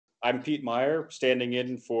I'm Pete Meyer, standing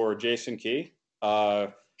in for Jason Key.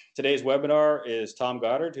 Today's webinar is Tom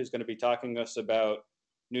Goddard, who's going to be talking to us about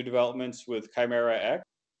new developments with ChimeraX.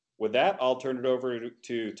 With that, I'll turn it over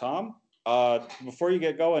to Tom. Before you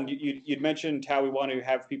get going, you'd mentioned how we want to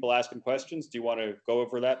have people asking questions. Do you want to go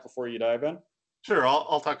over that before you dive in? Sure,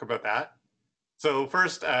 I'll talk about that. So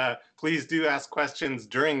first, please do ask questions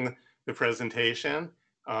during the presentation.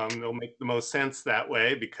 It'll make the most sense that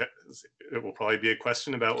way because it will probably be a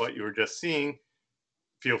question about what you were just seeing.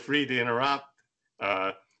 Feel free to interrupt.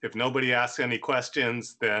 If nobody asks any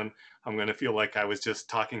questions, then I'm going to feel like I was just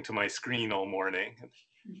talking to my screen all morning.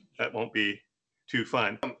 That won't be too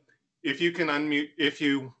fun. If you can unmute, if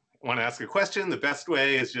you want to ask a question, the best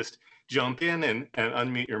way is just jump in and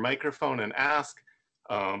unmute your microphone and ask.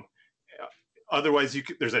 Otherwise,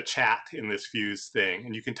 there's a chat in this Fuse thing,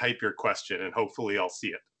 and you can type your question, and hopefully I'll see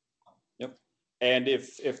it. Yep. And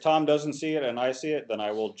if Tom doesn't see it and I see it, then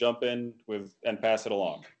I will jump in and pass it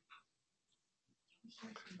along.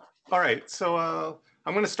 All right, so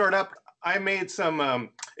I'm going to start up. I made some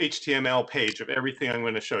HTML page of everything I'm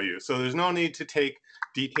going to show you. So there's no need to take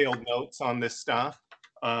detailed notes on this stuff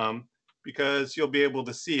because you'll be able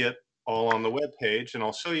to see it all on the web page, and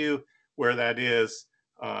I'll show you where that is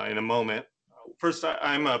in a moment. First,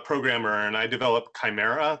 I'm a programmer and I developed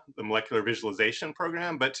Chimera, the molecular visualization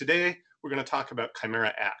program, but today we're going to talk about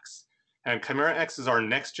ChimeraX. And ChimeraX is our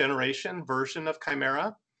next generation version of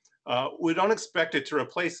Chimera. We don't expect it to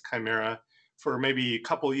replace Chimera for maybe a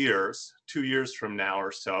couple years, 2 years from now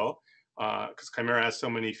or so, because Chimera has so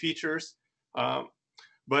many features.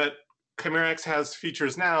 But ChimeraX has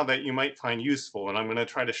features now that you might find useful, and I'm going to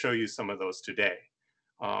try to show you some of those today.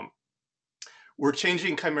 We're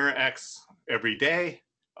changing ChimeraX every day.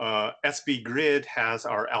 SB Grid has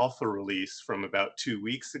our alpha release from about 2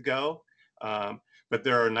 weeks ago, but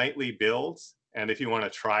there are nightly builds, and if you want to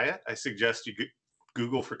try it, I suggest you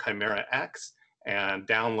Google for ChimeraX and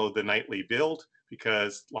download the nightly build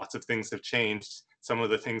because lots of things have changed. Some of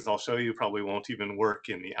the things I'll show you probably won't even work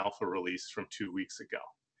in the alpha release from 2 weeks ago.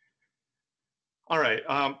 All right,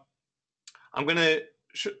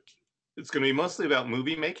 it's going to be mostly about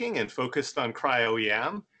movie making and focused on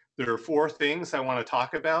cryoEM. There are 4 things I want to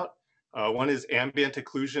talk about. One is ambient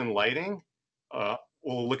occlusion lighting.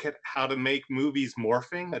 We'll look at how to make movies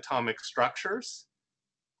morphing atomic structures.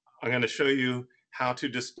 I'm going to show you how to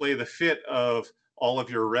display the fit of all of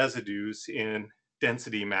your residues in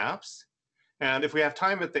density maps. And if we have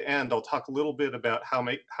time at the end, I'll talk a little bit about how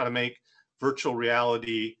to make virtual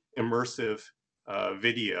reality immersive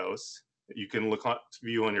videos that you can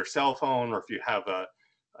view on your cell phone, or if you have a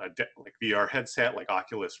like VR headset like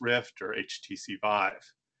Oculus Rift or HTC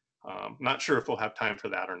Vive. Not sure if we'll have time for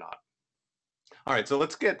that or not. All right, so I'm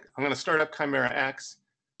going to start up ChimeraX.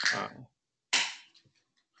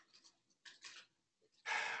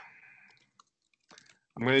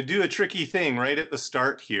 I'm going to do a tricky thing right at the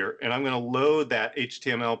start here, and I'm going to load that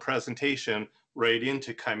HTML presentation right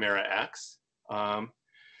into ChimeraX.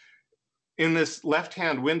 In this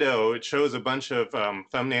left-hand window, it shows a bunch of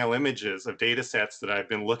thumbnail images of data sets that I've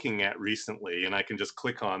been looking at recently, and I can just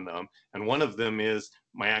click on them. And one of them is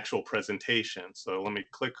my actual presentation. So let me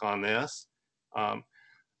click on this. And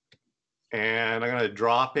I'm going to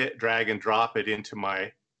drag and drop it into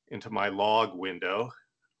my log window,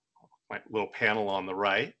 my little panel on the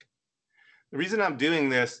right. The reason I'm doing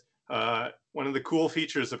this, one of the cool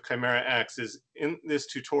features of ChimeraX is in this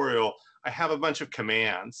tutorial, I have a bunch of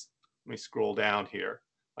commands. Let me scroll down here,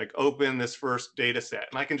 like open this first data set.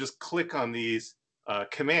 And I can just click on these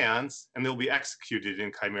commands and they'll be executed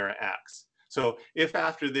in ChimeraX. So if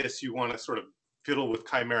after this you want to sort of fiddle with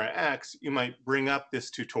ChimeraX, you might bring up this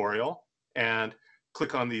tutorial and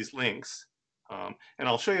click on these links. And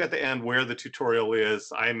I'll show you at the end where the tutorial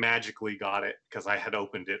is. I magically got it because I had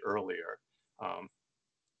opened it earlier. All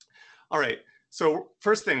right, so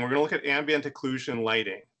first thing, we're going to look at ambient occlusion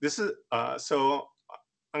lighting. This is, so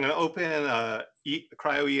I'm going to open a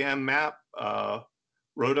cryoEM map,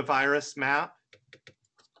 rotavirus map.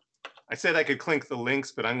 I said I could click the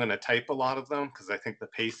links, but I'm going to type a lot of them because I think the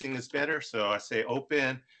pacing is better. So I say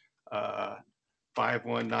open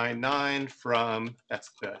 5199 from,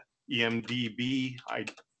 that's the EMDB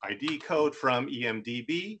ID code from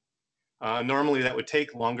EMDB. Normally that would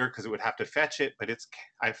take longer because it would have to fetch it, but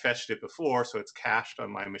I fetched it before, so it's cached on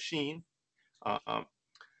my machine. Hold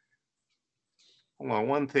on,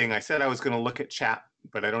 one thing, I said I was going to look at chat,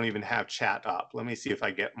 but I don't even have chat up. Let me see if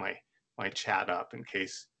I get my chat up in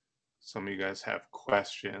case some of you guys have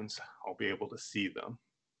questions. I'll be able to see them.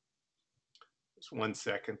 Just 1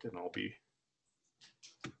 second and I'll be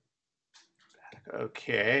back.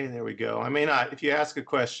 Okay, there we go. I may not, if you ask a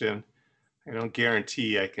question, I don't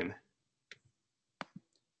guarantee I can.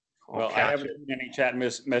 I'll Well, I catch haven't it. seen any chat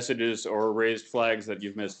messages or raised flags that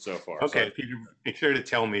you've missed so far. Okay, So if you can make sure to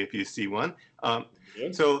tell me if you see one.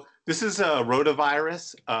 good. So this is a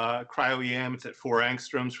rotavirus, cryoEM. It's at 4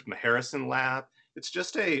 angstroms from the Harrison lab. It's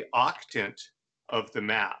just a octant of the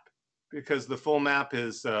map because the full map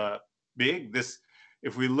is big.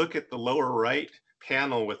 If we look at the lower right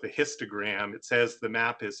panel with the histogram, it says the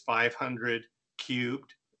map is 500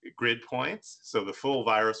 cubed grid points. So the full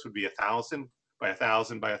virus would be 1,000 by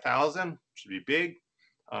 1,000 by 1,000, should be big.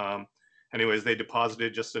 Anyways, they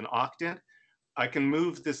deposited just an octant. I can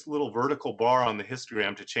move this little vertical bar on the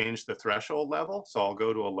histogram to change the threshold level. So I'll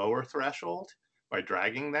go to a lower threshold by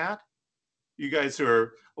dragging that. You guys who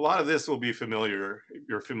are, a lot of this will be familiar,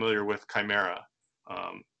 you're familiar with Chimera.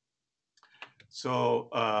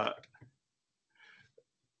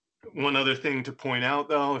 One other thing to point out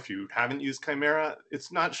though, if you haven't used Chimera,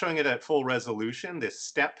 it's not showing it at full resolution. This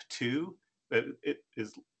step 2 that it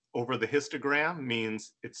is over the histogram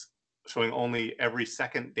means it's showing only every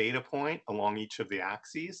second data point along each of the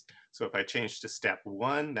axes. So if I change to step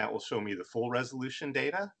 1, that will show me the full resolution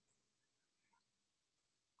data.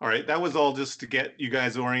 All right, that was all just to get you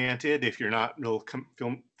guys oriented if you're not real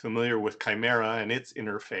familiar with Chimera and its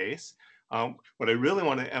interface. What I really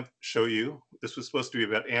want to show you, this was supposed to be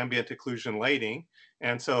about ambient occlusion lighting.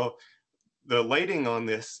 And so the lighting on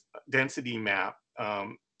this density map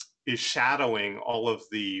is shadowing all of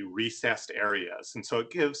the recessed areas. And so it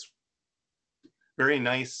gives very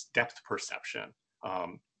nice depth perception.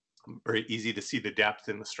 Very easy to see the depth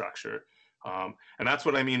in the structure. And that's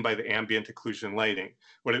what I mean by the ambient occlusion lighting.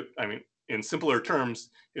 I mean, in simpler terms,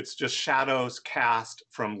 it's just shadows cast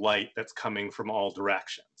from light that's coming from all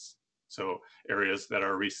directions. So areas that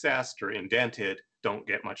are recessed or indented don't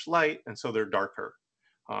get much light, and so they're darker.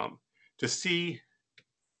 To see,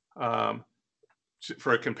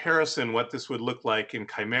 for a comparison, what this would look like in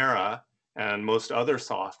Chimera and most other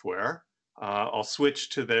software, I'll switch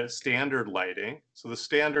to the standard lighting. So the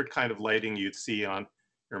standard kind of lighting you'd see on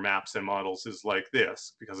your maps and models is like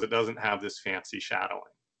this, because it doesn't have this fancy shadowing.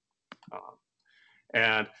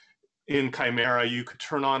 And in Chimera, you could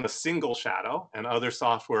turn on a single shadow, and other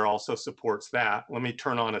software also supports that. Let me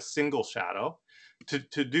turn on a single shadow.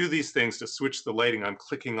 To do these things, to switch the lighting, I'm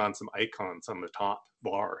clicking on some icons on the top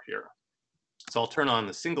bar here. So I'll turn on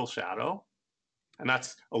the single shadow, and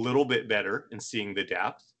that's a little bit better in seeing the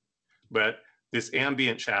depth. But this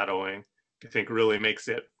ambient shadowing, I think, really makes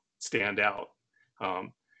it stand out.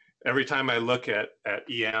 Every time I look at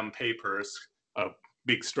EM papers of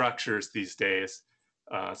big structures these days,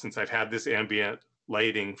 since I've had this ambient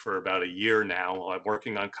lighting for about a year now while I'm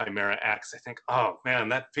working on ChimeraX, I think, oh man,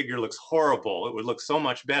 that figure looks horrible. It would look so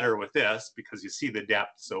much better with this because you see the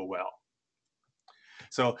depth so well.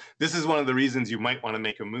 So this is one of the reasons you might want to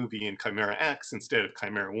make a movie in ChimeraX instead of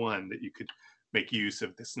Chimera 1, that you could make use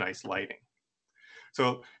of this nice lighting.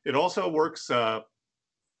 So it also works fine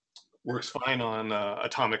on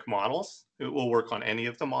atomic models. It will work on any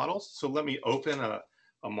of the models. So let me open a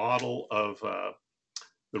model of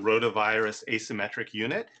the rotavirus asymmetric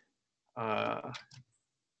unit. Let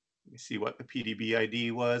me see what the PDB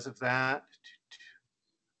ID was of that.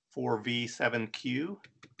 4V7Q.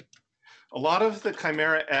 A lot of the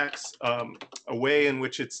ChimeraX, a way in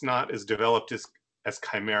which it's not as developed as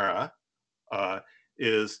Chimera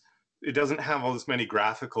is it doesn't have all as many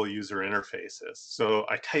graphical user interfaces. So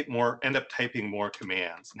I end up typing more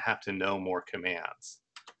commands and have to know more commands.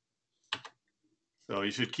 So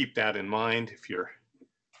you should keep that in mind if you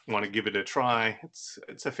want to give it a try.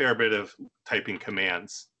 It's a fair bit of typing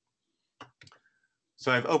commands.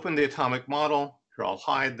 So I've opened the atomic model. Here I'll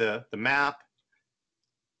hide the map.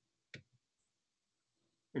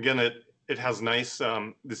 Again, it has nice,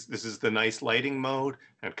 this is the nice lighting mode,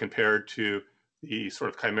 and compared to the sort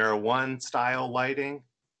of Chimera 1 style lighting,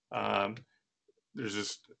 it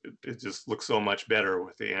just looks so much better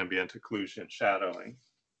with the ambient occlusion shadowing.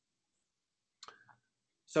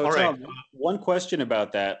 So all Tom, right. One question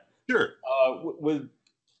about that. Sure.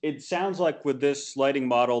 It sounds like with this lighting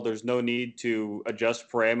model, there's no need to adjust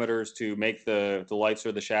parameters to make the lights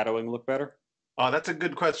or the shadowing look better? That's a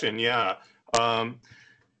good question, yeah.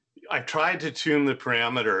 I've tried to tune the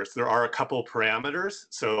parameters. There are a couple parameters.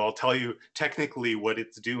 So I'll tell you technically what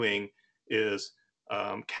it's doing is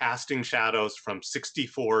casting shadows from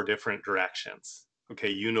 64 different directions, okay,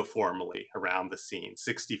 uniformly around the scene,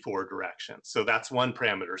 64 directions. So that's one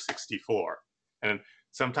parameter, 64. And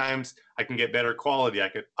sometimes I can get better quality. I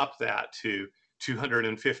could up that to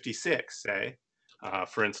 256, say.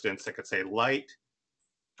 For instance, I could say light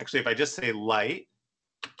actually, if I just say light,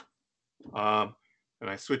 and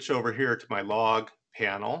I switch over here to my log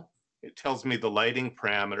panel, it tells me the lighting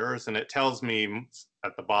parameters, and it tells me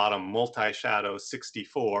at the bottom, multi-shadow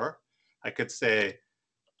 64. I could say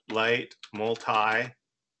light multi-shadow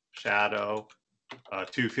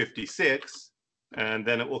 256, and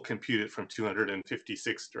then it will compute it from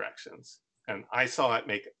 256 directions. And I saw it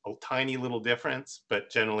make a tiny little difference, but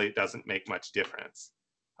generally it doesn't make much difference.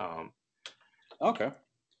 Okay.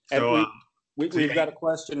 So And we've got a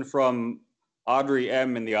question from Audrey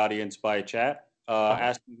M in the audience by chat,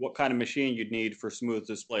 asking what kind of machine you'd need for smooth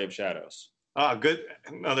display of shadows. Good.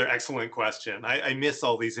 Another excellent question. I miss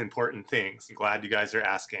all these important things. I'm glad you guys are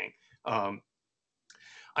asking.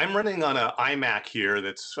 I'm running on an iMac here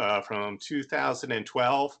that's from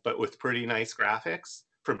 2012, but with pretty nice graphics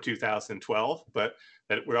from 2012, but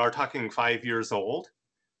that we are talking 5 years old.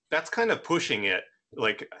 That's kind of pushing it,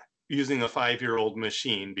 like using a 5-year-old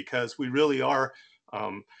machine, because we really are,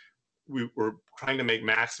 we're trying to make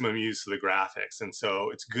maximum use of the graphics. And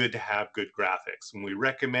so it's good to have good graphics. And we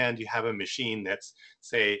recommend you have a machine that's,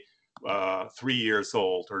 say, 3 years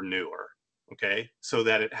old or newer, okay? So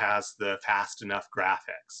that it has the fast enough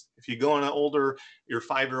graphics. If you go on an older, your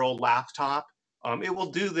 5-year-old laptop, it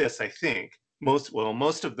will do this, I think. Most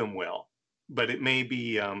of them will, but it may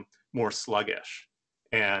be more sluggish.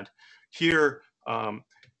 And here,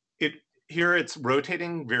 here it's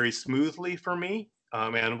rotating very smoothly for me,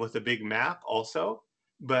 and with a big map also.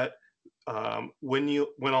 But when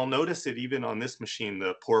I'll notice it even on this machine,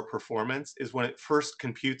 the poor performance is when it first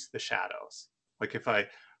computes the shadows. Like if I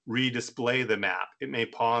redisplay the map, it may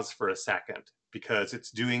pause for a second because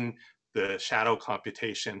it's doing the shadow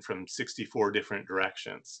computation from 64 different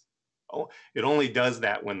directions. Oh, it only does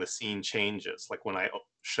that when the scene changes, like when I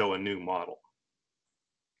show a new model.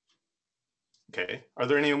 Okay, are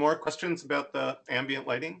there any more questions about the ambient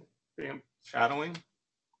lighting, shadowing?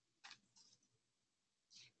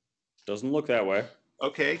 Doesn't look that way.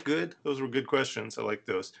 Okay, good. Those were good questions. I like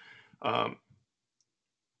those.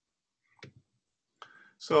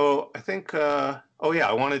 So I think, oh yeah,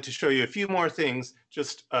 I wanted to show you a few more things.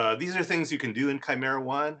 Just these are things you can do in Chimera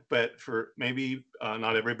 1, but for maybe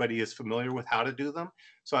not everybody is familiar with how to do them.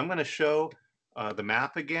 So I'm going to show the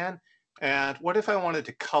map again. And what if I wanted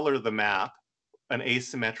to color the map, an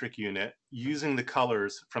asymmetric unit, using the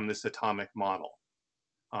colors from this atomic model?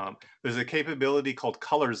 There's a capability called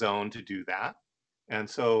color zone to do that. And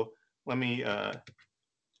so let me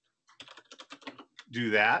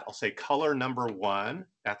do that. I'll say color number 1,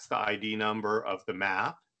 that's the ID number of the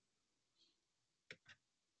map.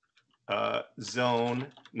 Zone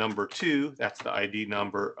number 2, that's the ID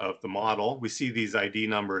number of the model. We see these ID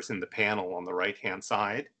numbers in the panel on the right-hand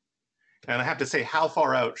side. And I have to say how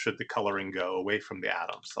far out should the coloring go away from the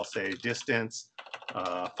atoms. I'll say distance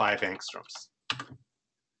 5 angstroms.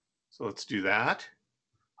 So let's do that.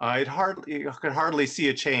 You could hardly see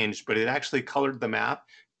a change, but it actually colored the map.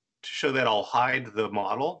 To show that, I'll hide the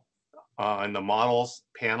model. In the models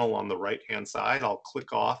panel on the right-hand side, I'll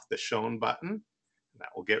click off the shown button. That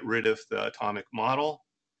will get rid of the atomic model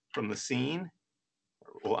from the scene.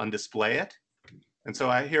 We'll undisplay it. And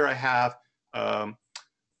so here I have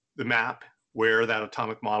the map where that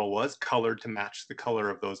atomic model was colored to match the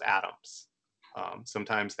color of those atoms.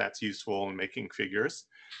 Sometimes that's useful in making figures.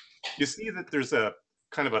 You see that there's a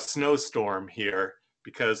kind of a snowstorm here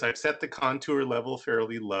because I've set the contour level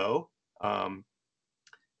fairly low.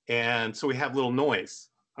 And so we have little noise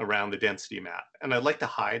around the density map. And I'd like to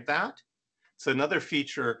hide that. So another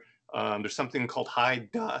feature, there's something called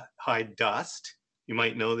hide dust. You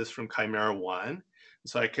might know this from Chimera 1.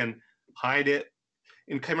 So I can hide it.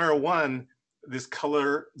 In Chimera 1, this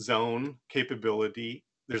color zone capability,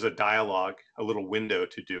 there's a dialog, a little window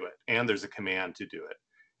to do it, and there's a command to do it.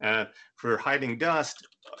 And for hiding dust,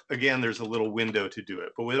 again, there's a little window to do it,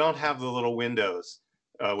 but we don't have the little windows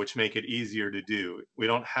which make it easier to do. We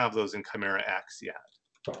don't have those in ChimeraX yet.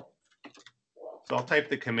 So I'll type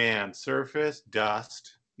the command surface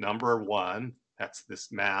dust number 1, that's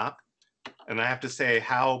this map, and I have to say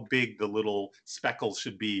how big the little speckles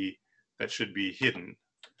should be that should be hidden.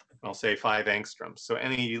 I'll say 5 angstroms. So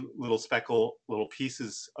any little speckle, little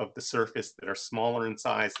pieces of the surface that are smaller in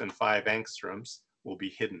size than 5 angstroms will be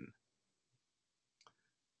hidden.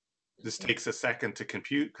 This takes a second to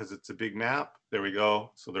compute because it's a big map. There we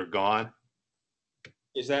go. So they're gone.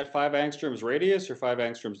 Is that 5 angstroms radius or 5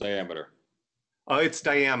 angstroms diameter? It's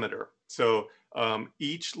diameter. So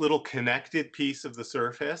each little connected piece of the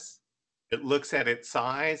surface, it looks at its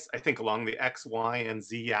size, I think along the X, Y, and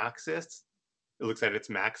Z axis. It looks at its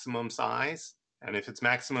maximum size. And if its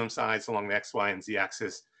maximum size along the X, Y, and Z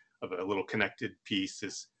axis of a little connected piece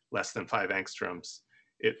is less than 5 angstroms,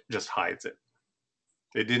 it just hides it.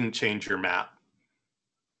 It didn't change your map.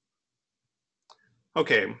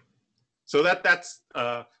 Okay, so that's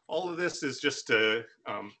all of this is just to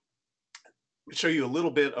show you a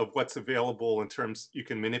little bit of what's available in terms you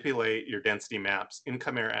can manipulate your density maps in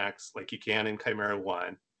ChimeraX like you can in Chimera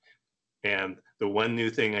 1. And the one new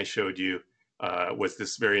thing I showed you was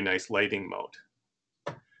this very nice lighting mode.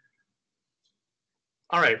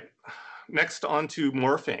 All right, next on to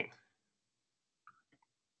morphing.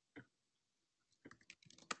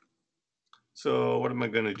 So what am I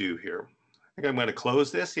going to do here? I think I'm going to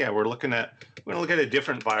close this. Yeah, we're going to look at a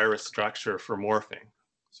different virus structure for morphing.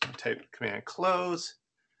 So type command close.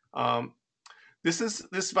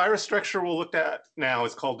 This virus structure we'll look at now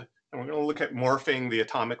is called, and we're going to look at morphing the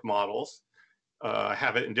atomic models. I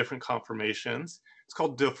have it in different conformations. It's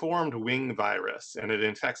called deformed wing virus, and it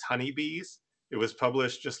infects honeybees. It was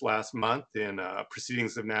published just last month in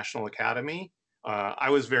Proceedings of National Academy. I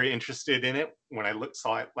was very interested in it when I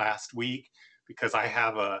saw it last week because I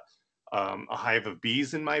have a hive of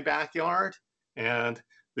bees in my backyard, and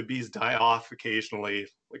the bees die off occasionally.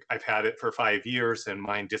 Like I've had it for 5 years, and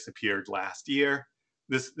mine disappeared last year.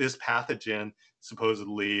 This pathogen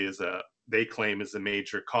supposedly they claim is a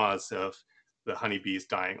major cause of the honeybees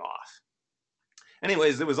dying off.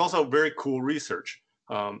 Anyways, it was also very cool research.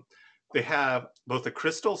 They have both a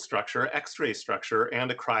crystal structure, X-ray structure,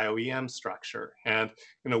 and a cryoEM structure. And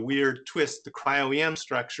in a weird twist, the cryoEM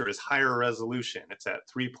structure is higher resolution. It's at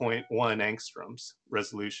 3.1 angstroms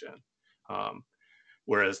resolution,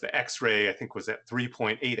 whereas the X-ray, I think, was at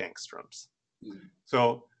 3.8 angstroms.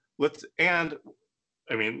 So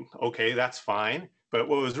I mean, okay, that's fine. But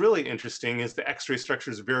what was really interesting is the X-ray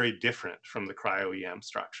structure is very different from the cryoEM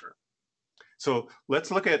structure. So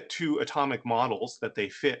let's look at 2 atomic models that they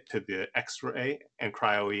fit to the X-ray and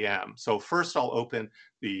cryoEM. So first I'll open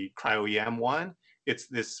the cryoEM one. It's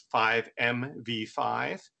this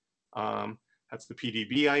 5MV5. That's the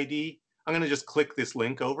PDB ID. I'm going to just click this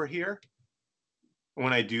link over here.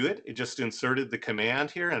 When I do it, it just inserted the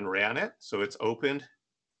command here and ran it. So it's opened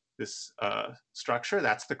this structure.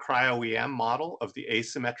 That's the cryoEM model of the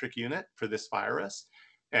asymmetric unit for this virus.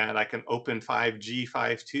 And I can open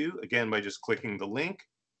 5G52 again by just clicking the link.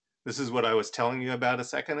 This is what I was telling you about a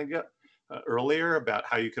second ago, earlier, about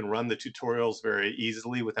how you can run the tutorials very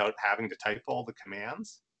easily without having to type all the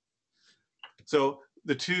commands. So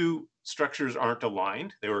the 2 structures aren't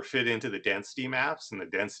aligned. They were fit into the density maps, and the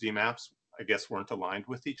density maps, I guess, weren't aligned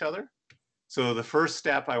with each other. So the first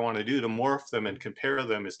step I want to do to morph them and compare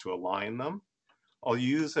them is to align them. I'll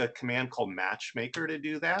use a command called matchmaker to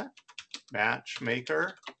do that.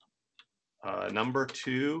 Matchmaker, number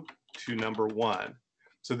 2 to number 1.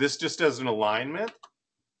 So this just does an alignment.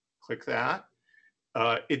 Click that.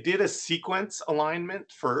 It did a sequence alignment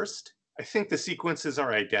first. I think the sequences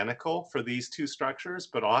are identical for these 2 structures,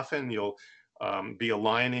 but often you'll be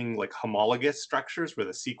aligning like homologous structures where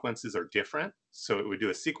the sequences are different. So it would do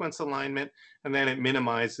a sequence alignment, and then it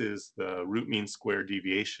minimizes the root mean square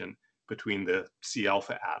deviation between the C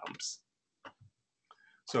alpha atoms.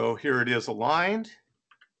 So here it is aligned,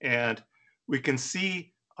 and we can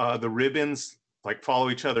see the ribbons like follow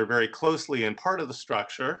each other very closely in part of the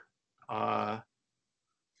structure. But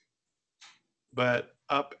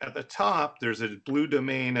up at the top, there's a blue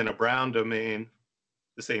domain and a brown domain,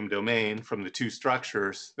 the same domain from the 2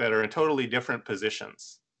 structures that are in totally different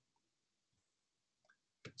positions.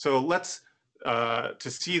 So let's, to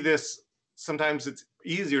see this, sometimes it's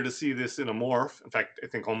easier to see this in a morph. In fact, I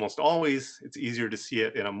think almost always it's easier to see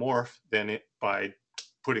it in a morph than by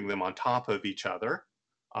putting them on top of each other.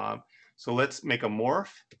 So let's make a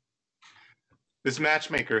morph. This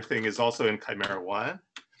matchmaker thing is also in Chimera 1.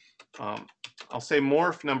 I'll say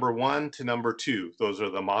morph number 1 to number 2. Those are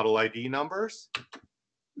the model ID numbers.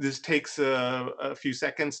 This takes a few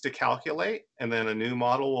seconds to calculate, and then a new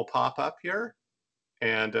model will pop up here,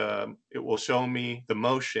 and it will show me the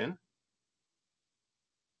motion.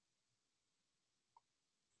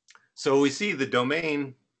 So we see the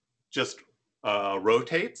domain just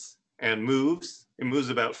rotates and moves. It moves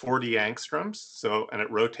about 40 angstroms, and it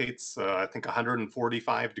rotates, I think,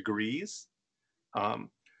 145 degrees.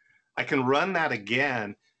 I can run that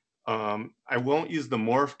again. I won't use the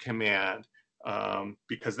morph command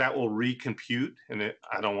because that will recompute, and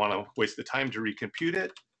I don't want to waste the time to recompute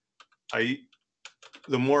it.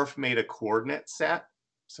 The morph made a coordinate set,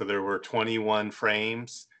 so there were 21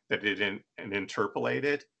 frames that it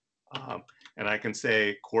interpolated. And I can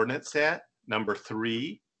say coordinate set number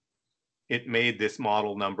 3. It made this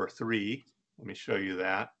model number 3. Let me show you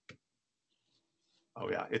that. Oh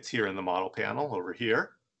yeah, it's here in the model panel over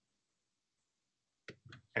here.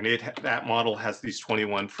 And that model has these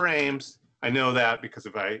 21 frames. I know that because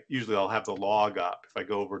usually I'll have the log up. If I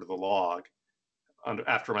go over to the log,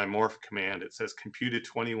 after my morph command, it says computed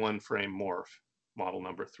 21 frame morph, model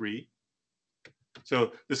number 3.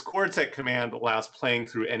 So this chord set command allows playing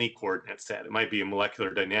through any coordinate set. It might be a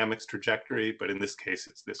molecular dynamics trajectory, but in this case,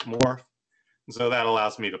 it's this morph. And so that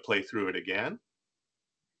allows me to play through it again.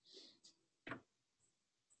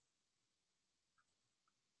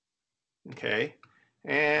 Okay,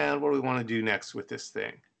 and what do we want to do next with this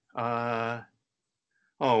thing? Oh,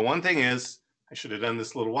 one thing is, I should have done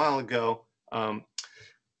this a little while ago.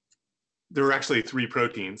 There are actually 3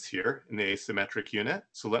 proteins here in the asymmetric unit.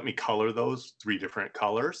 So let me color those 3 different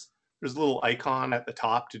colors. There's a little icon at the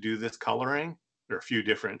top to do this coloring. There are a few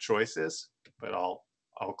different choices, but I'll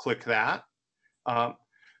click that.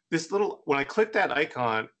 When I click that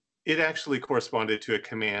icon, it actually corresponded to a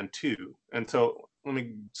command 2. And so let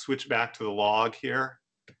me switch back to the log here.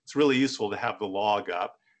 It's really useful to have the log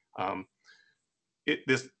up.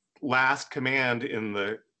 This last command in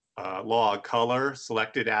the log, color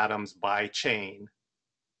selected atoms by chain,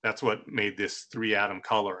 that's what made this 3-atom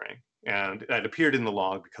coloring. And that appeared in the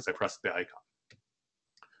log because I pressed the icon.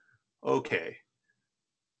 Okay.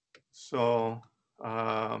 So,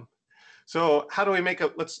 so how do we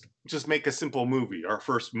let's just make a simple movie, our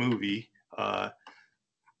first movie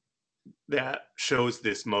that shows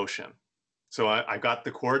this motion. So I got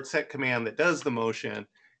the chord set command that does the motion,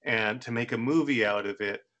 and to make a movie out of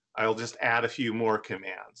it, I'll just add a few more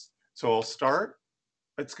commands. So I'll start,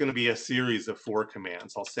 it's going to be a series of 4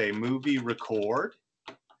 commands. I'll say movie record,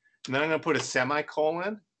 and then I'm going to put a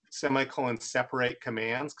semicolon separate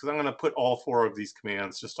commands, because I'm going to put all 4 of these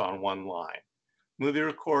commands just on one line. Movie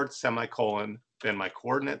record, semicolon, then my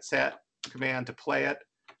coordinate set command to play it,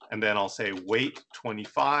 and then I'll say wait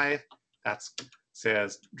 25. That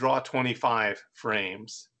says draw 25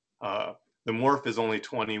 frames. The morph is only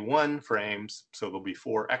 21 frames, so there'll be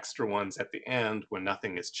 4 extra ones at the end when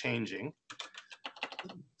nothing is changing.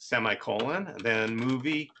 Semicolon, and then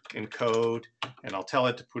movie encode, and I'll tell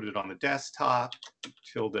it to put it on the desktop,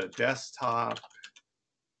 tilde desktop,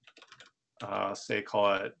 say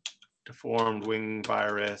call it deformed wing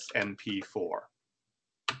virus MP4.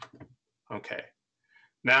 Okay,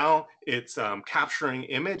 now it's capturing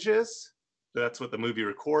images. That's what the movie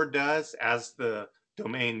record does. As the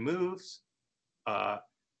domain moves,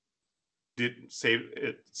 it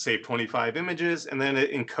saved 25 images, and then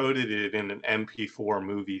it encoded it in an MP4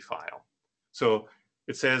 movie file. So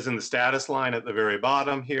it says in the status line at the very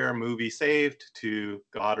bottom here, movie saved to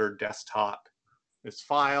Goddard desktop. This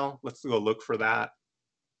file, let's go look for that.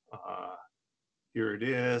 Here it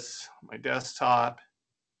is, my desktop.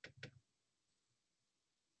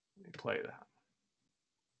 Let me play that.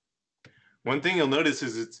 One thing you'll notice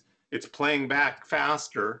is it's playing back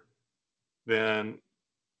faster than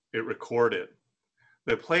it recorded.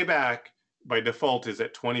 The playback by default is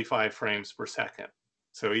at 25 frames per second.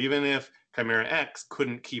 So even if ChimeraX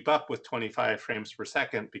couldn't keep up with 25 frames per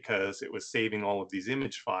second because it was saving all of these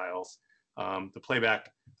image files, the playback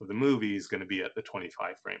of the movie is going to be at the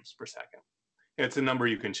 25 frames per second. It's a number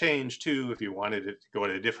you can change too if you wanted it to go at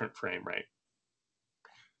a different frame rate.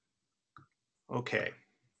 Okay.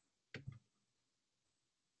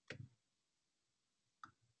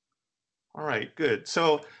 All right, good.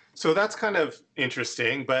 So that's kind of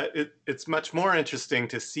interesting, but it's much more interesting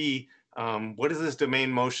to see what does this domain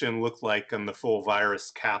motion look like on the full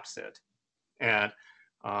virus capsid. And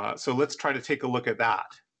so let's try to take a look at that.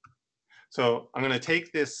 So I'm going to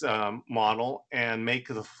take this model and make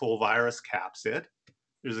the full virus capsid.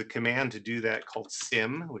 There's a command to do that called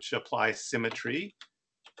sim, which applies symmetry.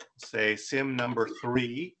 Say sim number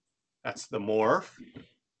 3, that's the morph.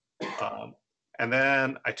 And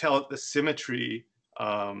then I tell it the symmetry,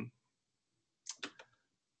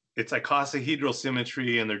 it's icosahedral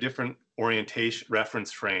symmetry, and there are different orientation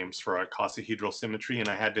reference frames for icosahedral symmetry, and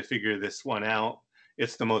I had to figure this one out.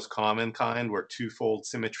 It's the most common kind where 2-fold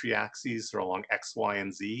symmetry axes are along X, Y,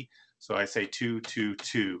 and Z. So I say 2, 2,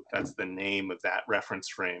 2. That's the name of that reference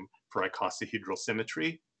frame for icosahedral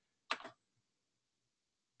symmetry.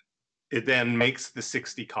 It then makes the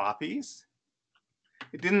 60 copies.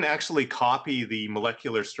 It didn't actually copy the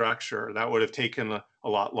molecular structure. That would have taken a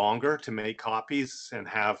lot longer to make copies and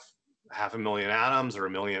have 500,000 atoms or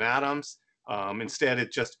 1,000,000 atoms. Instead,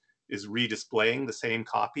 it just is redisplaying the same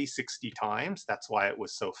copy 60 times. That's why it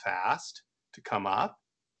was so fast to come up.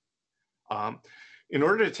 In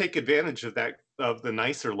order to take advantage of that, of the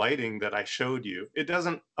nicer lighting that I showed you, it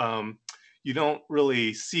doesn't, you don't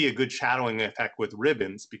really see a good shadowing effect with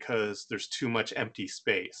ribbons because there's too much empty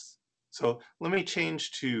space. So let me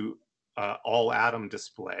change to all atom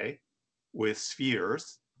display with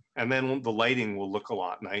spheres, and then the lighting will look a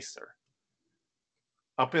lot nicer.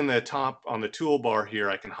 Up in the top on the toolbar here,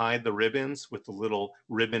 I can hide the ribbons with the little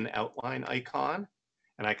ribbon outline icon,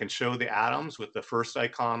 and I can show the atoms with the first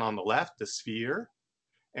icon on the left, the sphere,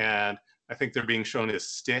 and I think they're being shown as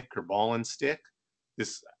stick or ball and stick.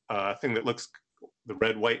 This thing that looks the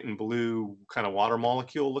red, white, and blue kind of water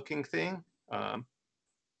molecule looking thing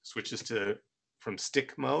switches from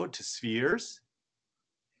stick mode to spheres.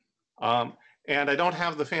 And I don't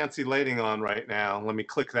have the fancy lighting on right now. Let me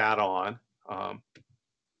click that on.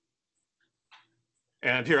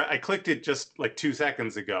 And here, I clicked it just like 2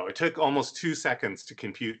 seconds ago. It took almost 2 seconds to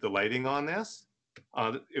compute the lighting on this.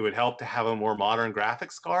 It would help to have a more modern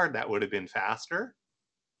graphics card. That would have been faster.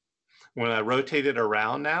 When I rotate it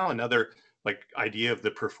around now, another like idea of the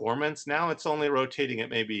performance, now it's only rotating at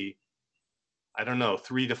maybe, I don't know,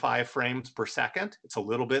 3 to 5 frames per second. It's a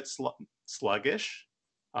little bit sluggish,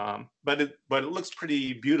 but it looks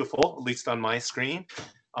pretty beautiful, at least on my screen.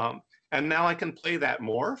 And now I can play that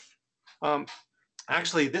morph.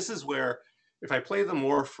 Actually, this is where, if I play the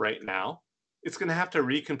morph right now, it's going to have to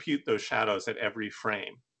recompute those shadows at every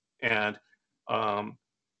frame. And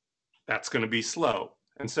that's going to be slow.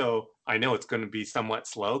 And so I know it's going to be somewhat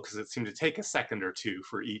slow because it seemed to take a second or two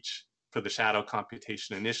for the shadow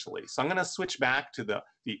computation initially. So I'm going to switch back to the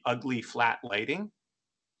ugly flat lighting.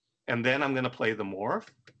 And then I'm going to play the morph,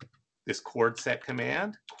 this chord set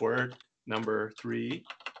command, chord number 3,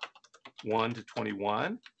 1 to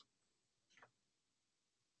 21.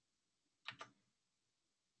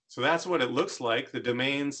 So that's what it looks like. The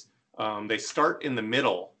domains, they start in the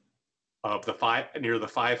middle of near the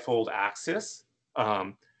 5-fold axis.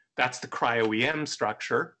 That's the cryoEM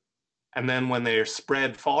structure. And then when they're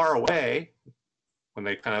spread far away, when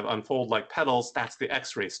they kind of unfold like petals, that's the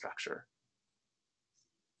X-ray structure.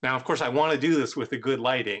 Now, of course, I want to do this with a good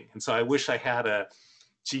lighting. And so I wish I had a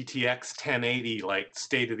GTX 1080, like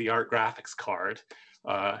state-of-the-art graphics card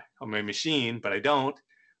on my machine, but I don't.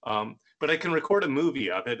 But I can record a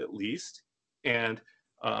movie of it at least. And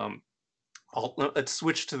let's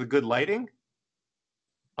switch to the good lighting.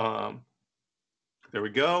 There we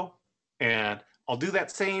go. And I'll do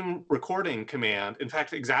that same recording command. In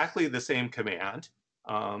fact, exactly the same command.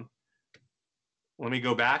 Let me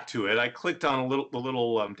go back to it. I clicked on the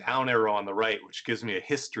little down arrow on the right, which gives me a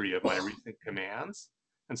history of my recent commands.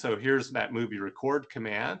 And so here's that movie record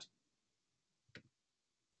command.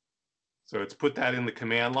 So it's put that in the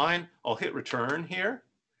command line. I'll hit return here.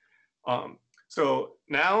 So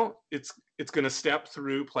now it's going to step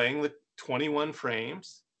through playing the 21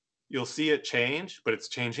 frames. You'll see it change, but it's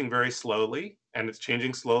changing very slowly. And it's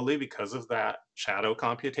changing slowly because of that shadow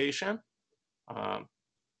computation.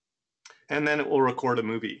 And then it will record a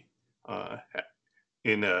movie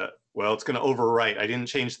well, it's going to overwrite. I didn't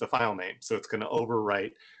change the file name. So it's going to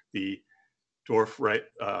overwrite the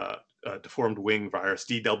deformed wing virus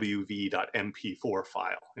dwv.mp4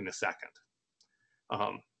 file in a second.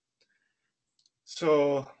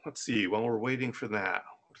 So let's see, while we're waiting for that,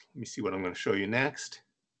 let me see what I'm going to show you next.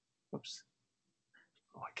 Oops.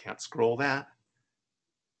 Oh, I can't scroll that.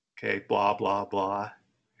 Okay, blah, blah, blah.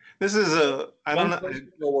 This is I don't know.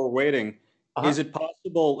 While we're waiting, is it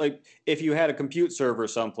possible, like, if you had a compute server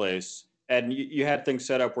someplace and you had things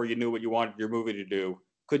set up where you knew what you wanted your movie to do,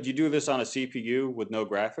 could you do this on a CPU with no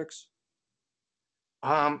graphics?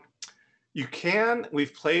 You can.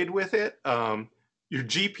 We've played with it. Your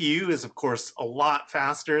GPU is, of course, a lot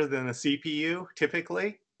faster than the CPU,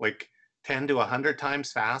 typically, like 10 to 100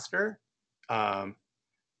 times faster.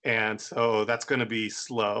 And so that's going to be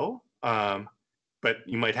slow. But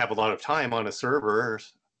you might have a lot of time on a server.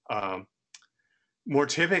 More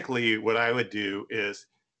typically, what I would do is,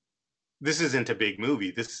 this isn't a big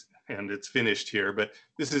movie, and it's finished here, but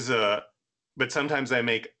but sometimes I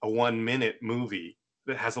make a 1-minute movie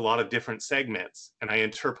that has a lot of different segments, and I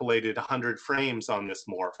interpolated 100 frames on this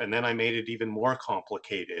morph, and then I made it even more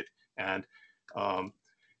complicated, and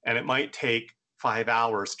it might take 5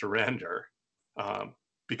 hours to render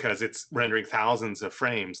because it's rendering thousands of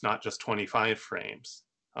frames, not just 25 frames.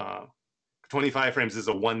 25 frames is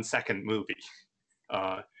a 1-second movie.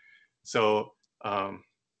 So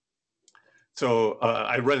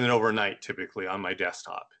I run it overnight typically on my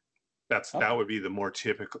desktop. That would be the more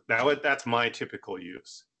typical. That's my typical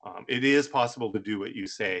use. It is possible to do what you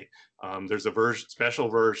say. There's a special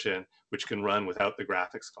version which can run without the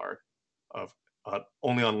graphics card,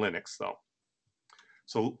 only on Linux though.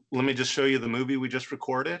 So let me just show you the movie we just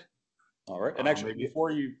recorded. All right, and actually,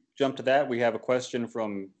 before you jump to that, we have a question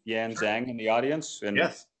from Yan Zhang in the audience. And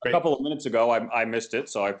yes, a couple of minutes ago, I missed it,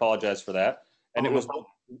 so I apologize for that. And it no was problem.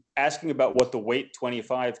 asking about what the wait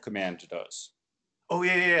 25 command does. Oh,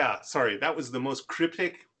 yeah. Sorry, that was the most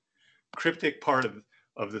cryptic part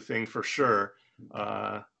of the thing for sure.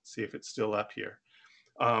 See if it's still up here.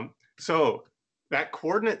 So that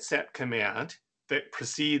coordinate set command that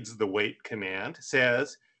precedes the wait command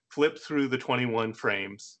says flip through the 21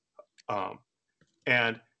 frames.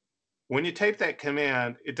 And when you type that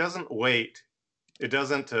command, it doesn't wait. It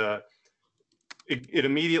doesn't, it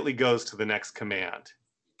immediately goes to the next command.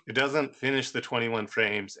 It doesn't finish the 21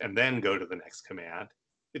 frames and then go to the next command.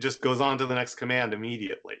 It just goes on to the next command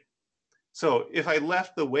immediately. So if I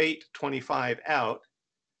left the wait 25 out,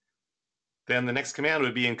 then the next command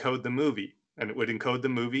would be encode the movie, and it would encode the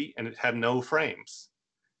movie and it had no frames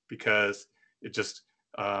because it just,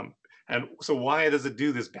 and so why does it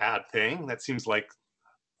do this bad thing? That seems like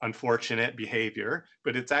unfortunate behavior,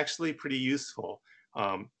 but it's actually pretty useful.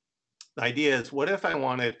 The idea is, what if I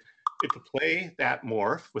wanted it to play that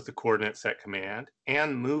morph with the coordinate set command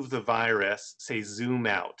and move the virus, say zoom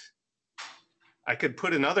out? I could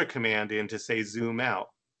put another command in to say zoom out,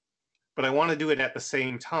 but I want to do it at the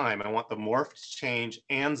same time. I want the morph to change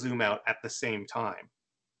and zoom out at the same time.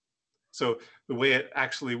 So the way it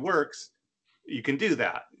actually works, you can do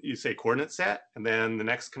that. You say coordinate set, and then the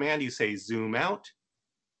next command you say zoom out,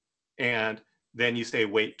 and then you say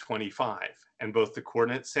wait 25. And both the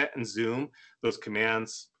coordinate set and zoom, those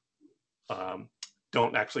commands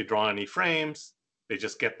don't actually draw any frames. They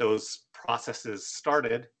just get those processes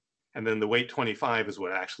started. And then the wait 25 is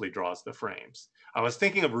what actually draws the frames. I was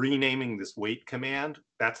thinking of renaming this wait command,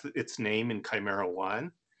 that's its name in Chimera 1,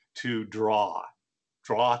 to draw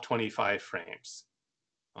 25 frames.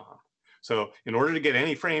 So in order to get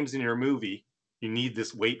any frames in your movie, you need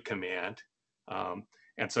this wait command.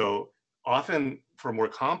 And so often for a more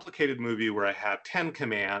complicated movie where I have 10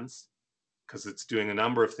 commands, because it's doing a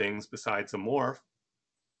number of things besides a morph,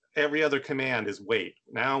 every other command is wait.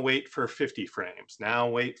 Now wait for 50 frames. Now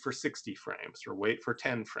wait for 60 frames, or wait for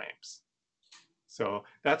 10 frames. So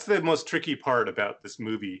that's the most tricky part about this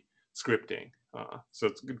movie scripting. So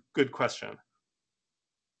it's a good question.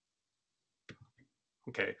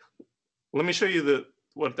 Okay, let me show you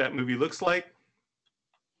what that movie looks like.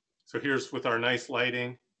 So here's with our nice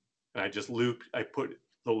lighting, and I put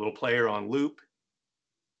the little player on loop.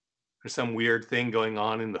 There's some weird thing going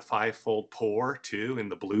on in the five-fold pore too, in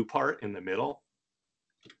the blue part in the middle.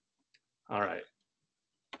 All right.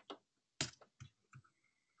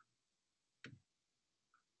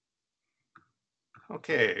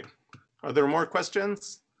 Okay, are there more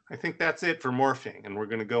questions? I think that's it for morphing, and we're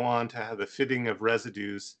going to go on to have the fitting of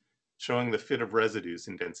residues, showing the fit of residues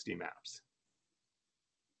in density maps.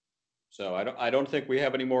 So I don't think we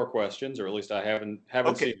have any more questions, or at least I haven't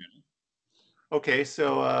Okay. seen any. Okay,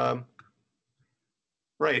 so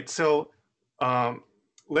right, so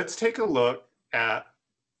let's take a look at,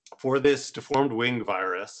 for this deformed wing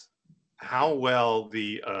virus, how well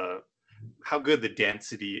how good the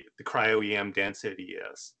density, the cryoEM density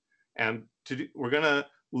is. And we're gonna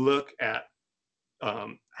look at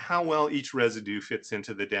how well each residue fits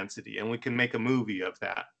into the density, and we can make a movie of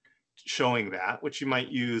that, showing that, which you might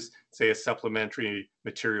use, say, a supplementary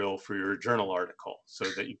material for your journal article, so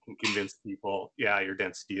that you can convince people, yeah, your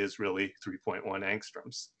density is really 3.1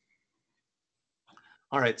 angstroms.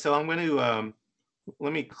 All right, so I'm going to,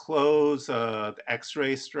 let me close the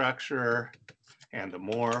X-ray structure and the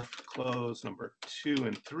morph, close number 2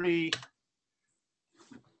 and 3.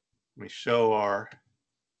 Let me show our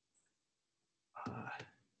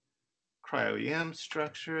cryoEM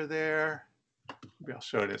structure there. Maybe I'll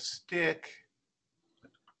show it as stick.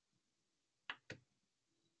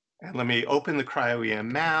 And let me open the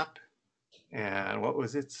cryoEM map. And what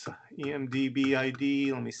was its EMDB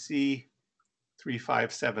ID? Let me see,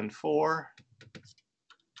 3574.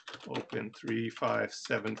 Open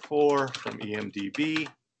 3574 from EMDB.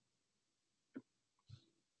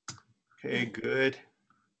 Okay, good.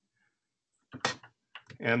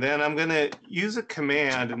 And then I'm going to use a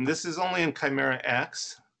command, and this is only in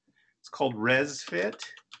ChimeraX. It's called resfit,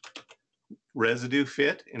 residue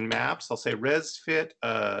fit in maps. I'll say resfit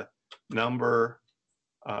number.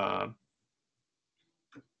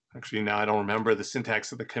 Actually, now I don't remember the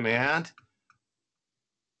syntax of the command.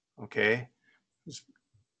 Okay.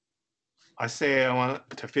 I say I want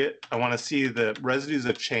to see the residues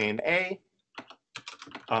of chain A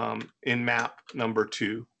in map number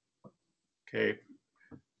 2. Okay.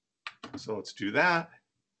 So let's do that.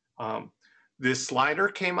 This slider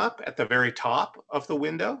came up at the very top of the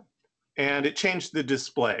window, and it changed the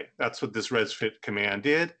display. That's what this resfit command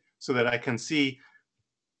did, so that I can see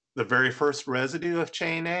the very first residue of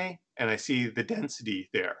chain A, and I see the density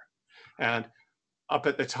there. And Up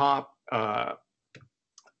at the top,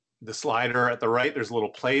 the slider at the right, there's a little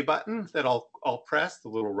play button that I'll press, the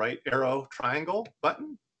little right arrow triangle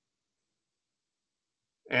button.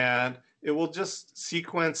 And it will just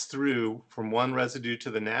sequence through from one residue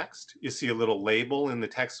to the next. You see a little label in the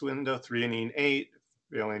text window, threonine 8,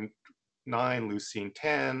 valine 9, leucine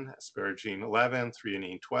 10, asparagine 11,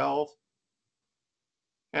 threonine 12.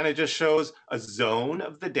 And it just shows a zone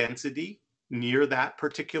of the density near that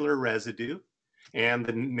particular residue and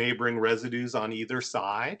the neighboring residues on either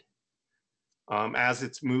side. As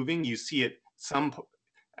it's moving, you see it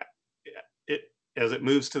as it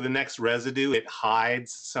moves to the next residue, it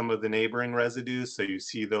hides some of the neighboring residues, so you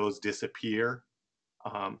see those disappear.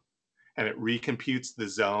 And it recomputes the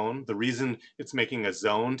zone. The reason it's making a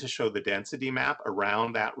zone to show the density map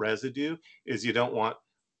around that residue is you don't want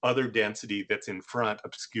other density that's in front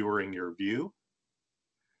obscuring your view.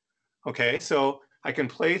 Okay, so I can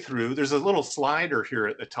play through. There's a little slider here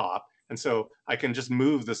at the top, and so I can just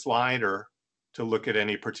move the slider to look at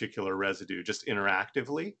any particular residue, just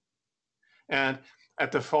interactively. And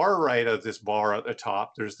at the far right of this bar at the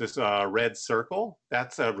top, there's this red circle.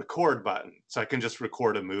 That's a record button. So I can just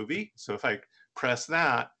record a movie. So if I press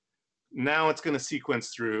that, now it's going to sequence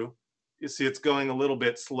through. You see it's going a little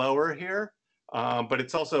bit slower here, but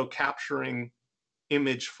it's also capturing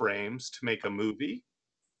image frames to make a movie.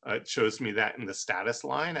 It shows me that in the status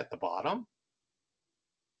line at the bottom.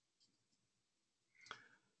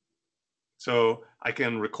 So I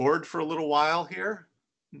can record for a little while here.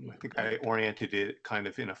 I think I oriented it kind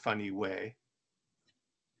of in a funny way.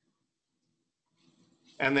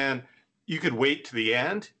 And then you could wait to the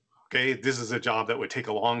end. Okay, this is a job that would take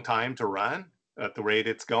a long time to run at the rate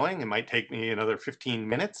it's going. It might take me another 15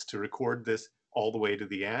 minutes to record this all the way to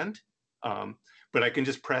the end. But I can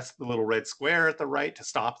just press the little red square at the right to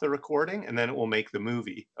stop the recording, and then it will make the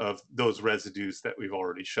movie of those residues that we've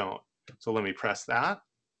already shown. So let me press that.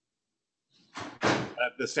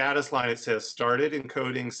 At the status line, it says started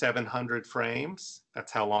encoding 700 frames.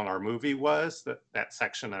 That's how long our movie was, that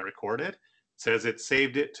section I recorded. It says it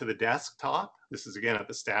saved it to the desktop. This is again at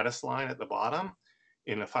the status line at the bottom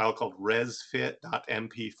in a file called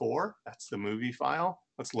resfit.mp4. That's the movie file.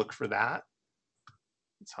 Let's look for that.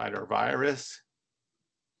 Let's hide our virus.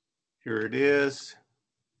 Here it is.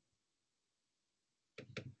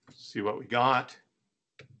 See what we got.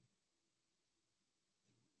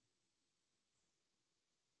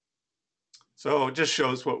 So it just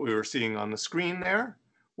shows what we were seeing on the screen there.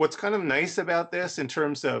 What's kind of nice about this in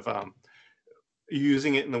terms of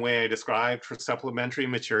using it in the way I described for supplementary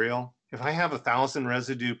material, if I have 1,000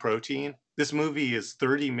 residue protein, this movie is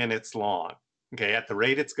 30 minutes long. Okay, at the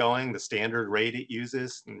rate it's going, the standard rate it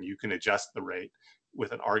uses, and you can adjust the rate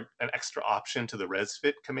with an extra option to the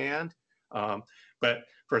resfit command. But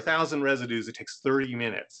for 1,000 residues, it takes 30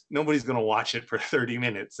 minutes. Nobody's gonna watch it for 30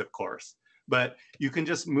 minutes, of course. But you can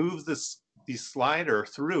just move the slider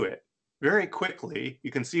through it very quickly.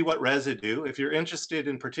 You can see what residue. If you're interested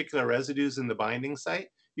in particular residues in the binding site,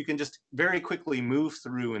 you can just very quickly move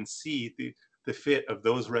through and see the fit of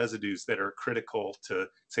those residues that are critical to,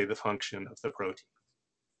 say, the function of the protein.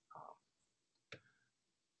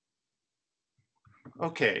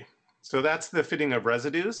 Okay, so that's the fitting of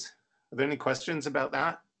residues. Are there any questions about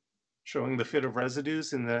that? Showing the fit of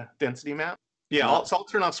residues in the density map? Yeah, so I'll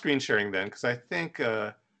turn off screen sharing then, because I think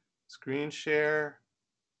screen share,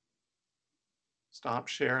 stop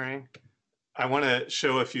sharing. I want to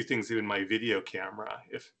show a few things in my video camera.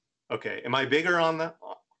 Okay, am I bigger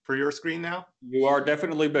for your screen now? You are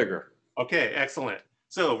definitely bigger. Okay, excellent.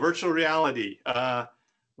 So virtual reality.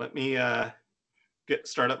 Let me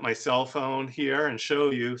start up my cell phone here and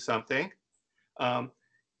show you something.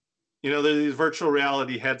 You know, there's these virtual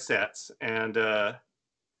reality headsets, and they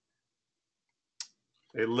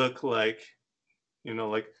look like, you know,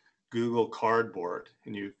 like Google Cardboard,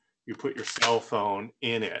 and you put your cell phone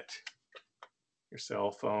in it, your cell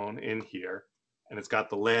phone in here, and it's got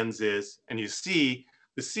the lenses, and you see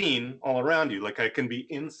the scene all around you. Like I can be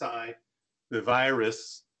inside the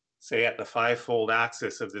virus, say at the 5-fold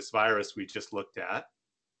axis of this virus we just looked at,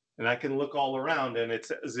 and I can look all around, and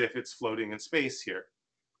it's as if it's floating in space here.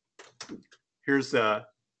 Here's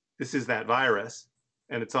this is that virus,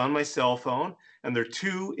 and it's on my cell phone, and there are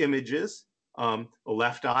two images, a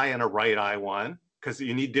left eye and a right eye one, because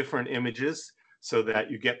you need different images so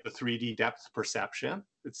that you get the 3D depth perception.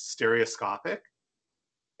 It's stereoscopic.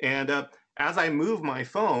 And as I move my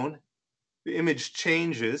phone, the image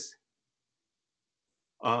changes.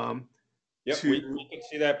 Yep, we can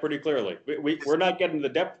see that pretty clearly. We're not getting the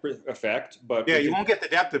depth effect, but yeah, you won't get the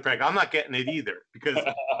depth effect. I'm not getting it either, because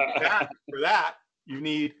for that you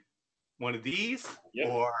need one of these, Yep.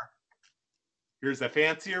 or here's a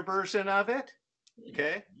fancier version of it,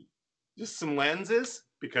 okay? Just some lenses,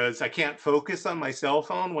 because I can't focus on my cell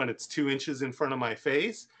phone when it's 2 inches in front of my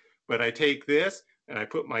face, but I take this and I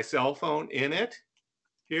put my cell phone in it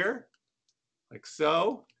here, like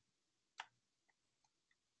so.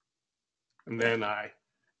 And then I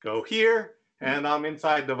go here and I'm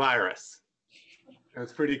inside the virus.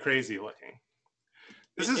 It's pretty crazy looking.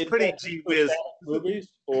 This is pretty gee whiz. Movies,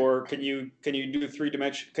 or can you do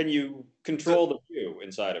 3-dimension? Can you control the view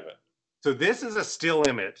inside of it? So this is a still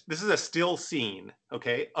image. This is a still scene,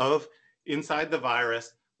 okay, of inside the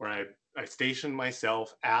virus where I stationed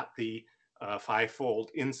myself at the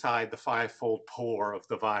five-fold, inside the five-fold pore of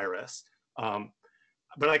the virus.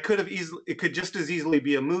 But I could have easily, it could just as easily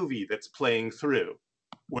be a movie that's playing through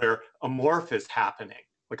where a morph is happening.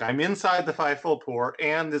 Like I'm inside the five-fold pore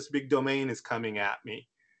and this big domain is coming at me.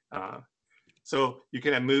 So you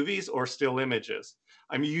can have movies or still images.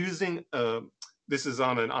 I'm using, this is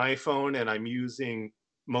on an iPhone and I'm using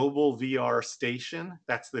Mobile VR Station.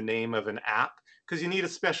 That's the name of an app, because you need a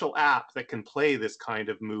special app that can play this kind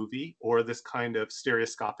of movie or this kind of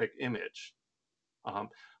stereoscopic image. I'm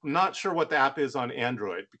not sure what the app is on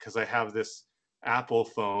Android because I have this Apple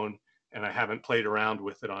phone and I haven't played around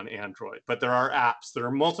with it on Android. But there are apps, there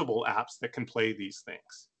are multiple apps that can play these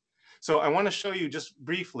things. So I want to show you just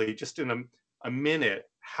briefly, just in a minute,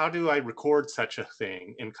 how do I record such a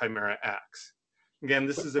thing in ChimeraX? Again,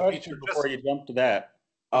 this is a feature. Before you jump to that,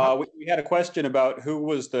 we had a question about who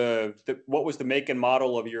was what was the make and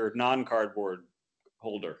model of your non-cardboard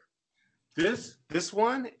holder? This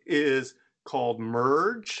one is called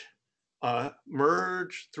Merge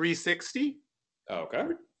 360. Okay.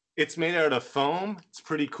 It's made out of foam. It's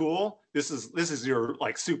pretty cool. This is your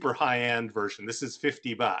like super high-end version. This is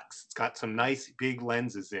 $50. It's got some nice big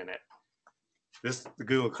lenses in it. The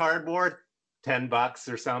Google Cardboard,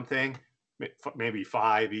 $10 or something, maybe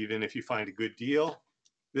 $5 even if you find a good deal.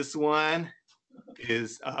 This one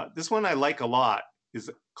is this one I like a lot.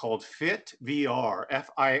 Is called Fit VR,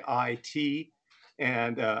 FIIT,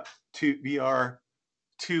 and VR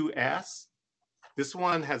 2S. This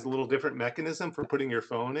one has a little different mechanism for putting your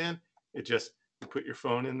phone in. You put your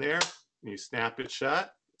phone in there and you snap it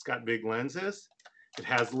shut. It's got big lenses. It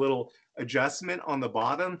has a little adjustment on the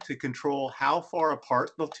bottom to control how far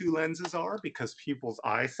apart the two lenses are because people's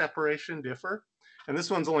eye separation differ. And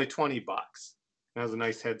this one's only $20. It has a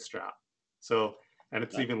nice head strap. So, and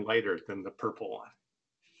it's even lighter than the purple one.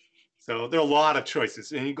 So there are a lot of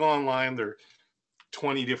choices. And you go online, there are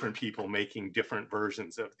 20 different people making different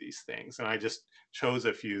versions of these things. And I just chose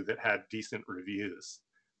a few that had decent reviews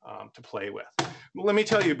to play with. But let me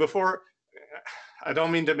tell you, before, I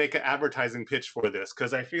don't mean to make an advertising pitch for this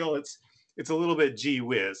because I feel it's a little bit gee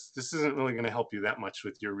whiz. This isn't really going to help you that much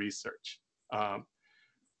with your research.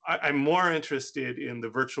 I'm more interested in the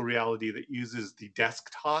virtual reality that uses the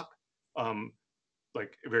desktop,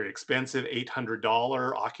 like a very expensive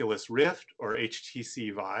 $800 Oculus Rift or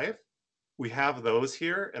HTC Vive. We have those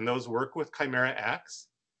here and those work with ChimeraX.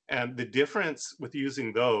 And the difference with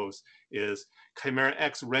using those is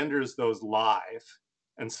ChimeraX renders those live.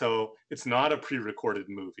 And so it's not a pre-recorded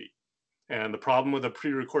movie. And the problem with a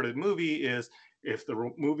pre-recorded movie is if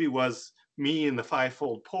the movie was me in the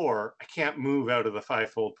five-fold pore, I can't move out of the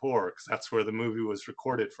five-fold pore because that's where the movie was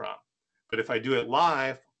recorded from. But if I do it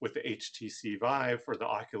live with the HTC Vive or the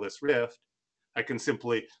Oculus Rift, I can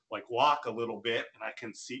simply like walk a little bit and I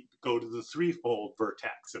can go to the threefold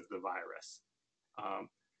vertex of the virus.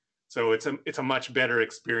 So it's a much better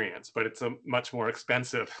experience, but it's a much more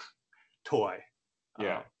expensive toy.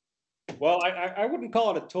 Yeah. Well, I wouldn't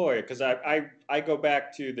call it a toy because I go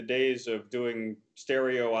back to the days of doing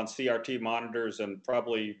stereo on CRT monitors, and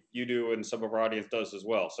probably you do and some of our audience does as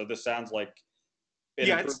well. So this sounds like an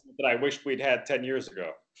improvement that I wished we'd had 10 years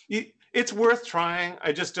ago. It's worth trying.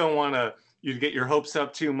 I just don't want you to get your hopes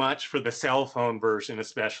up too much for the cell phone version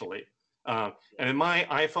especially. And in my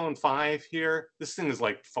iPhone 5 here, this thing is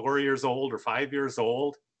like 4 years old or 5 years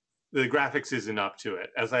old. The graphics isn't up to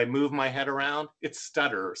it. As I move my head around, it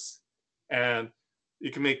stutters. And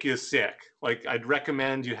it can make you sick. Like I'd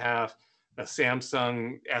recommend you have a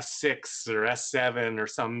Samsung S6 or S7 or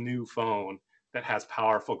some new phone that has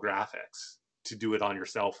powerful graphics to do it on your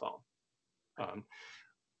cell phone.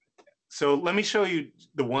 So let me show you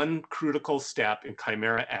the one critical step in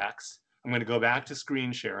ChimeraX. I'm going to go back to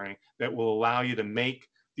screen sharing that will allow you to make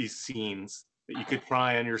these scenes that you could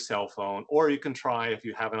try on your cell phone, or you can try if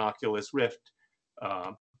you have an Oculus Rift,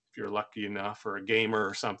 if you're lucky enough, or a gamer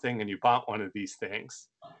or something, and you bought one of these things.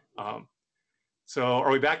 So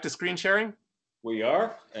are we back to screen sharing? We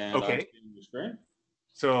are, and okay. I'm seeing the screen.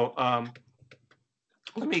 So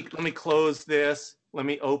let me close this. Let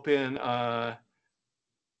me open. I'll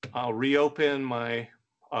reopen my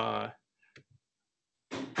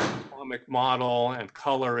atomic model and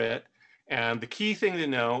color it. And the key thing to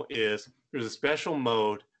know is there's a special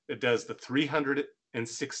mode that does the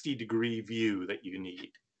 360-degree view that you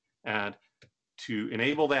need. And to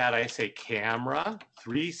enable that, I say camera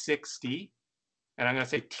 360, and I'm going to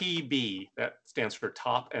say TB. That stands for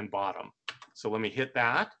top and bottom. So let me hit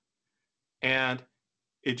that. And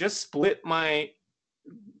it just split my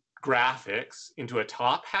graphics into a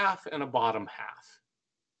top half and a bottom half.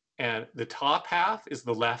 And the top half is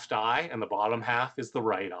the left eye and the bottom half is the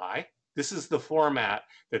right eye. This is the format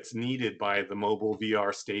that's needed by the mobile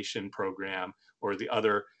VR station program or the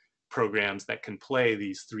other programs that can play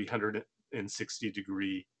these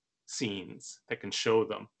 360-degree scenes that can show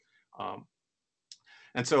them.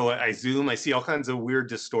 And so I zoom, I see all kinds of weird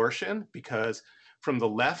distortion because from the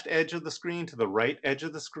left edge of the screen to the right edge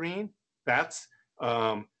of the screen, that's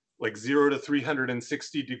like 0 to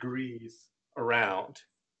 360 degrees around.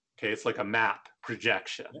 Okay, it's like a map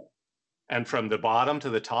projection. And from the bottom to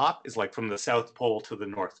the top is like from the South Pole to the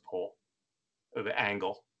North Pole, the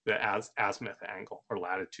angle, the azimuth angle or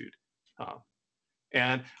latitude.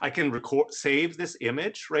 And I can save this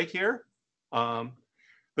image right here. The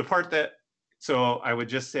part that, so I would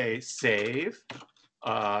just say save,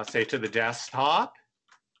 say to the desktop.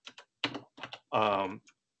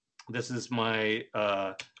 This is my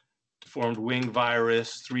formed wing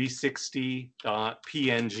virus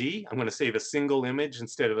 360.png. I'm going to save a single image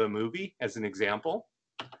instead of a movie as an example,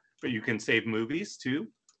 but you can save movies too.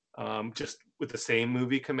 Just with the same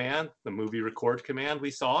movie command, the movie record command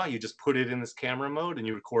we saw, you just put it in this camera mode and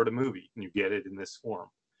you record a movie and you get it in this form.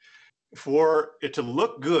 For it to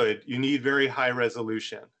look good, you need very high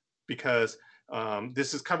resolution because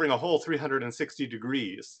this is covering a whole 360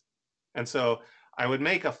 degrees. And so I would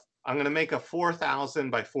make I'm going to make a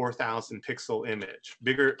 4,000 by 4,000 pixel image,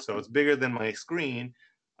 bigger, so it's bigger than my screen.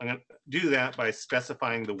 I'm going to do that by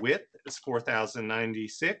specifying the width is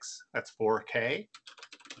 4,096, that's 4K,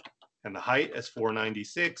 and the height is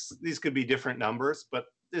 496. These could be different numbers, but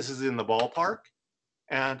this is in the ballpark.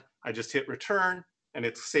 And I just hit return, and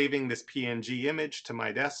it's saving this PNG image to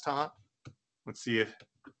my desktop. Let's see if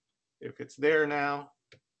it's there now.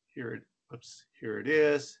 Here, oops, here it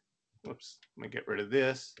is. Whoops, let me get rid of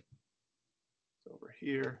this. It's over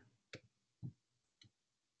here.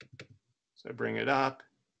 So I bring it up.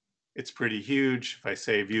 It's pretty huge. If I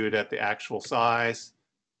say view it at the actual size,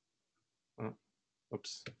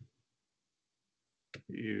 oops,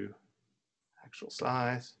 view actual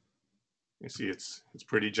size. You see it's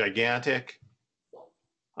pretty gigantic.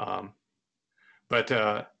 But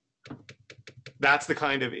that's the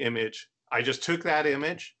kind of image. I just took that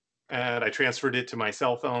image and I transferred it to my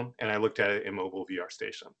cell phone and I looked at it in mobile VR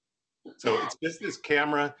station. So it's just this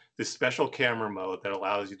camera, this special camera mode that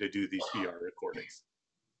allows you to do these VR recordings.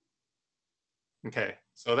 Okay,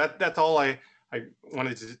 so that's all I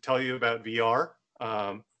wanted to tell you about VR.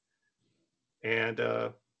 And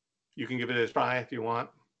you can give it a try if you want.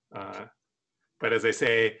 But as I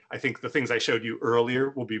say, I think the things I showed you earlier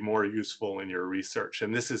will be more useful in your research.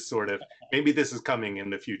 And this is sort of, maybe this is coming in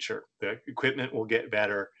the future. The equipment will get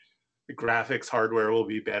better, the graphics hardware will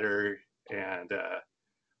be better, and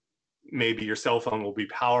maybe your cell phone will be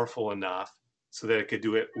powerful enough so that it could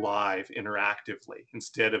do it live interactively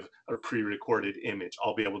instead of a pre-recorded image.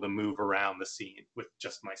 I'll be able to move around the scene with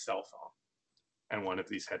just my cell phone and one of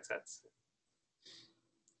these headsets.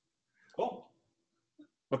 Cool.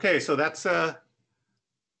 Okay, so that's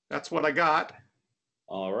what I got.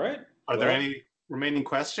 All right. Are there any remaining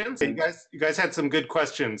questions? You guys had some good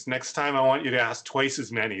questions. Next time I want you to ask twice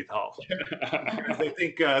as many though. I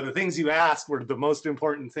think the things you asked were the most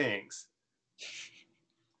important things.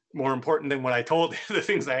 More important than what I told you, the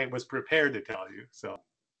things I was prepared to tell you. So,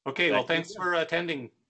 okay, well, thanks for attending.